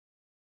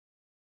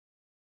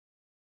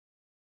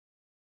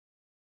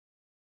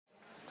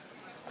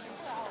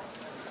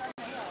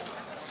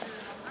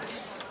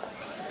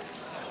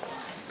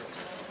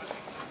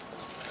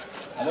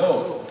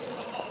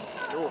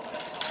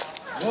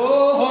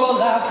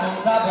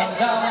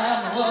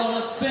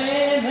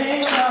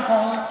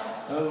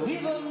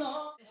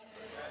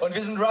Und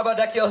wir sind Rubber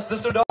Ducky aus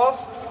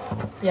Düsseldorf.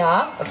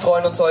 Ja. Und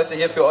freuen uns heute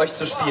hier für euch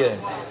zu spielen.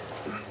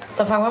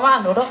 Dann fangen wir mal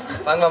an, oder?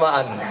 Fangen wir mal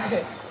an.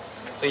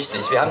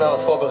 Richtig, wir haben da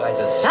was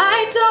vorbereitet.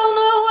 I don't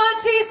know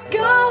what he's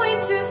going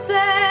to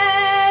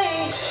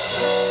say,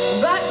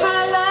 but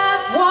my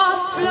love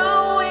was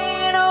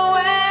flowing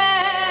away.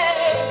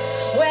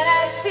 When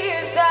I see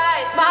his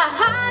eyes, my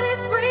heart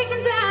is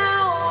breaking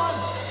down,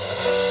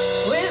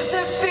 with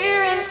the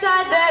fear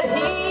inside that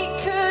he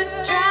could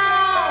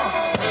drown.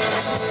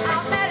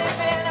 I met him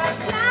in a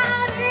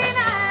cloudy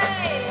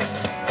night.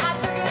 I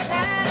took his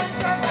hand and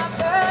struck my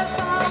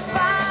personal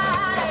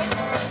fight.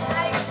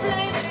 I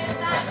explained that it's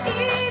not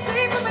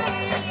easy for me,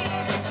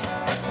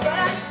 but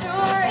I'm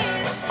sure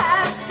it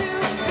has to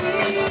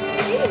be.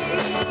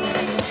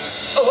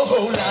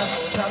 Oh, life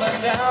goes up and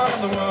down,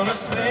 and the world is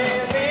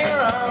spinning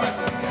around.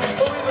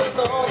 Oh, even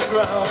on the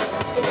ground,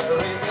 but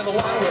there is still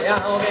one way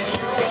out, and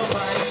you will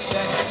find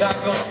that in the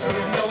jungle there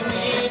is no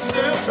need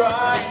to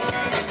cry.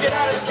 Get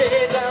out of the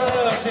cage and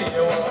look to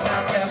you will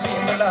not have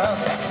been the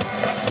last.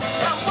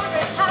 I'm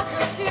wondering how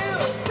could you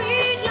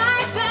speak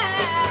like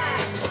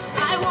that?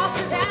 I was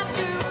prepared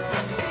to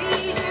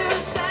see you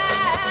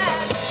sad,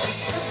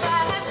 'cause I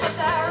have such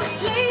a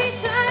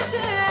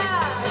relationship,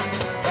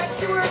 but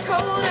you were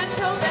cold and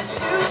told that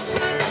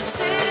stupid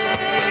shit.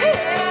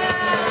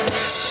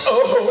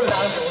 Oh,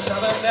 life goes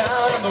up and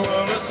down, and the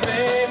world is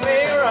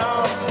spinning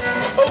around.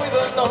 Oh,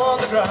 even on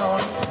the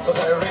ground, but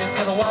there is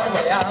still one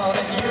way out,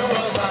 and you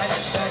will find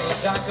that in the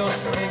jungle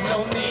there is no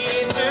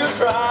need to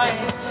cry.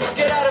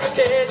 Get out of the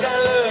cage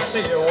and look, so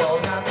you will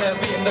not have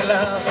been the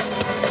last.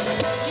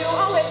 You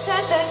always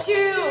said that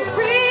you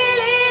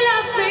really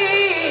loved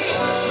me,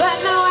 but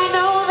now I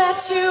know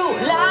that you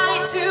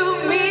lied to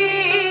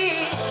me.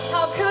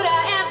 How could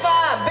I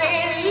ever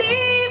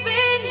believe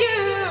in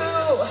you?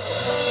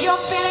 Your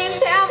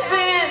feelings have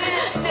been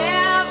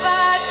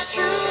never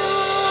true.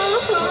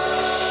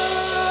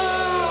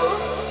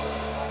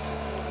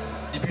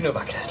 Die Bühne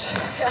wackelt.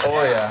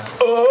 Oh ja.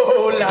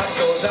 Oh, life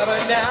goes up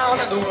and down,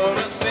 and the world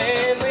is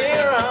spinning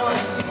around.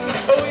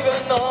 Oh,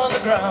 even on the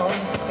ground,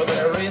 but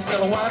there is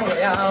still one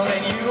way out,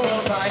 and you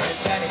will find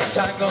that in the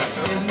jungle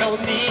there's no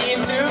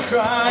need to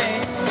cry.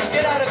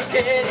 Get out of the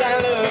cage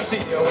and look,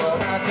 see you will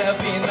not have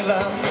been the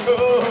last.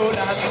 Oh,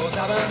 life goes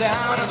up and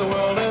down, and the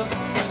world is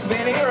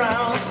spinning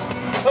around.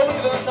 Oh,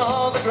 even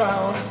on the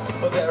ground,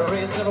 but there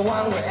is still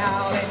one way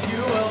out, and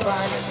you will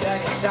find that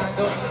in the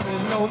jungle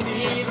there's no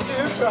need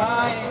to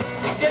cry.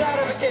 Get out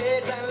of the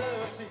cage and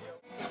look, see you.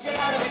 Get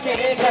out of the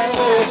cage and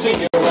look, see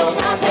you will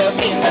not have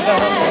been the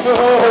last.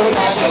 Oh,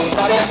 life goes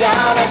up and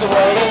down, and the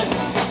world is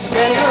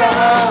spinning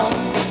around.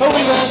 Oh,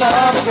 even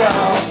on the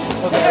ground,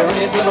 but there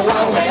is still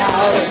one way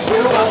out, and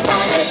you will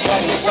find that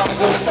in the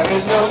jungle there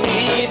is no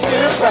need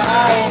to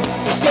cry.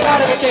 Get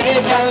out of the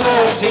cage and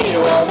look, see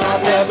you will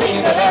not have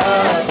been the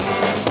last.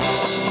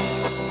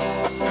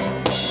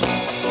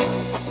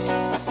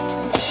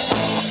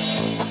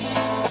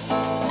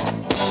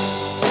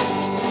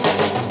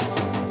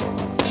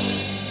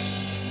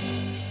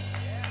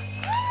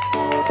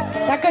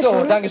 Dankeschön.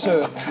 So,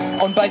 Dankeschön.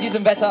 Und bei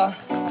diesem Wetter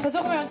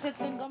Versuchen wir uns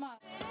jetzt den Sommer.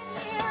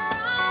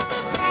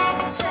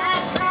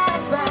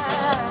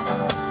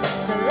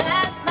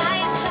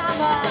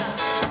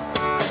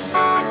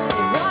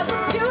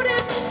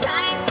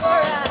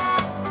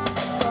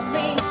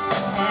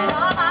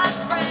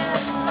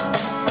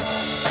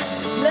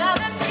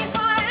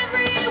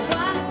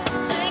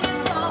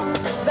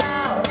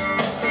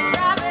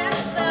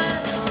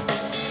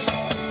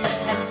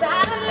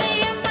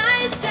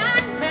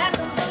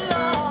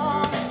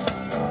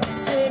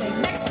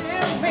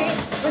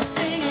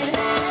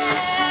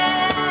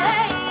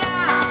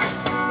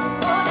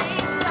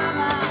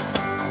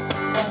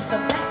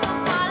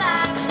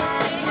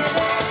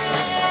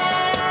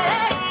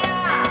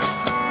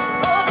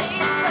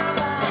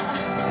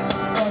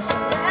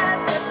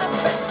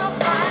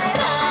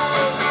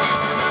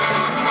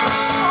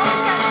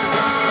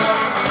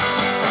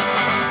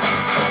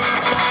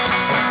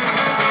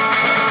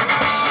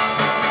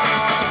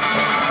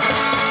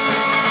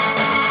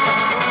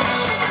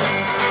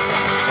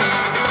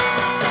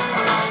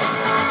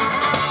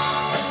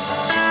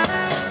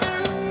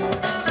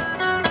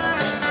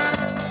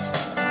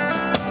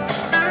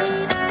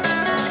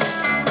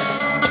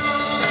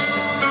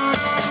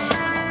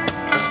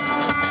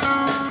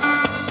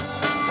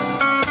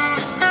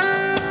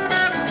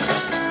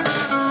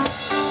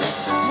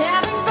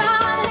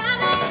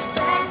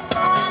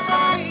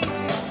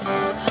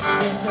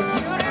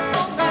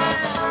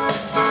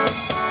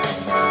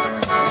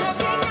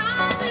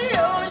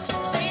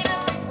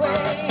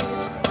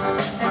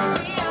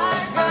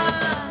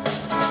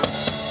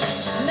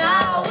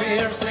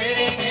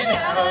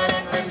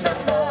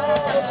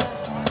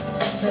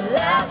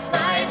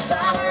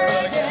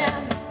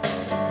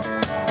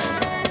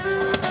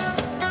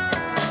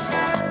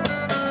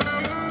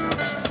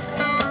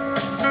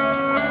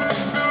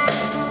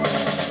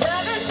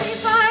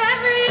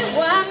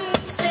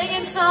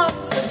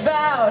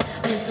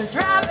 Mrs.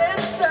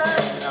 Robinson.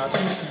 Now to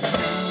see you,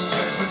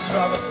 Mrs.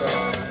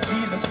 Robinson,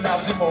 Jesus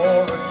loves you more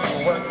than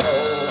you would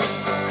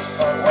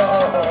know. Oh,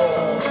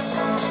 oh,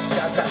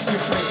 that's at your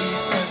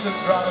place,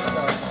 Mrs.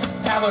 Robinson.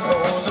 Heaven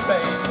holds a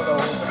place for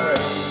those who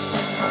pray.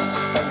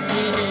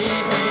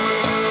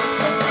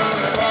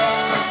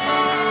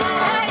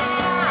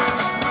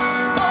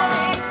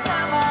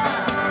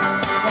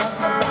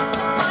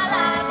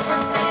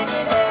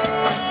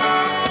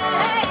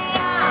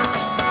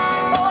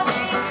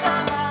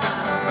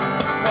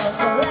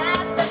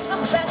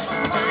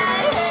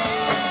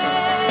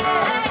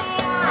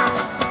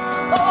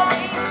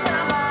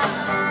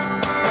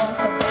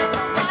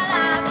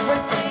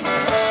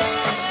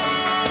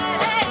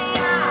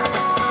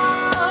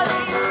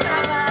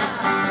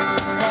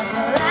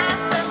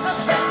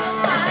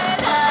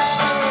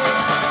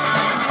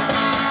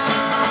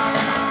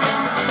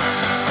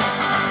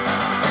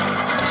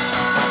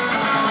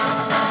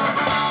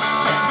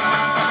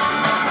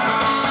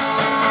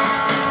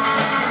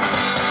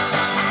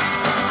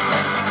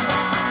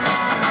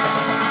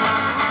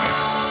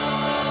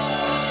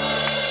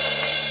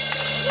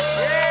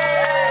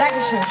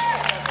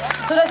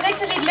 So, das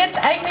nächste Lied lädt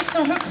eigentlich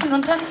zum Hüpfen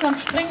und Tanzen und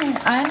Springen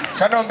ein.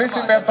 Kann noch ein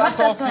bisschen mehr Bass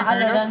Macht auf das die nur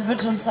alle, Bühne? dann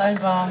wird uns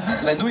allen warm.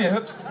 Also wenn du hier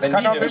hüpfst, wenn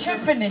Kann wir auch hier Ich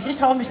hüpfe nicht, ich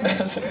traue mich nicht.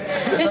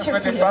 Ich hüpfe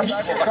dem hier Bass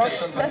nicht.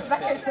 angekommen? Das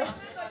wackelt so.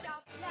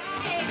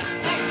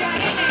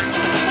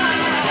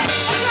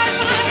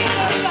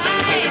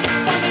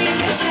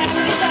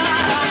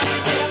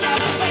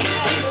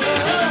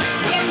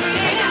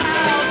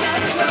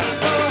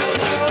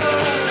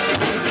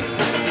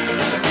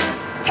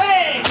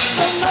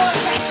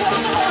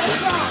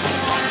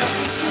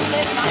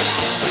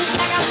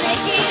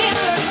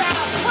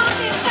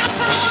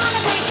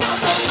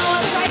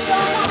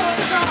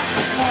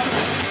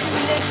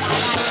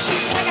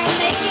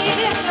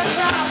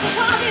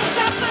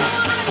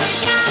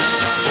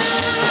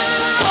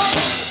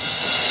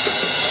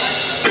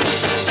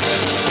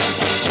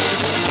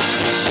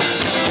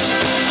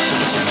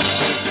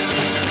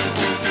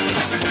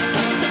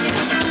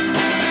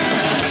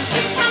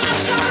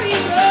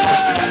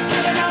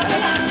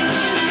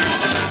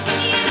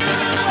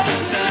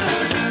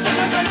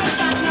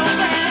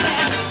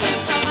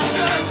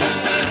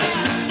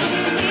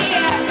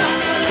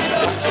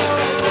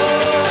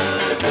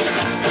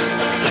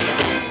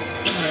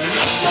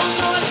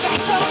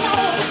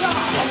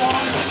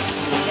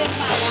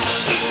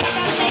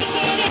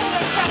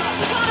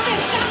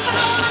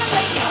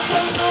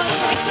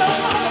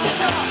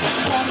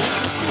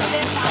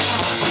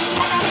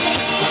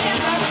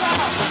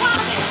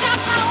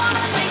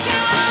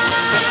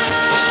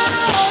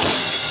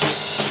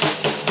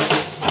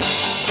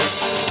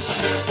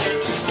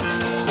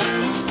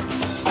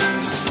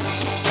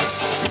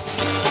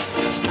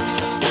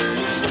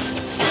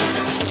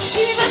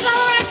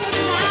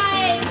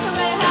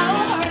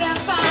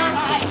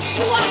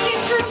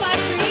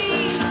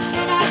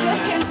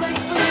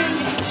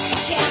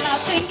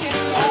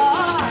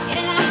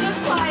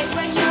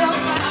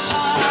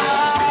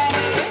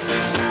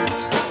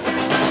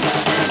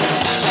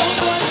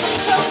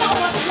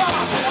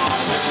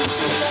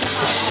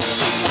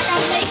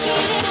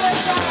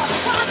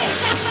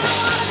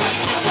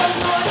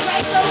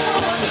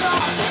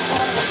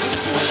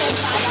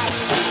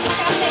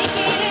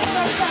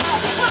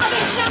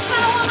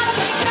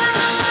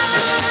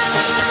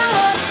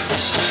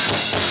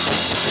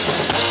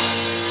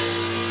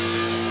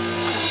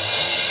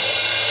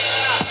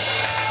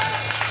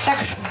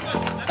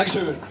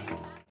 Dankeschön.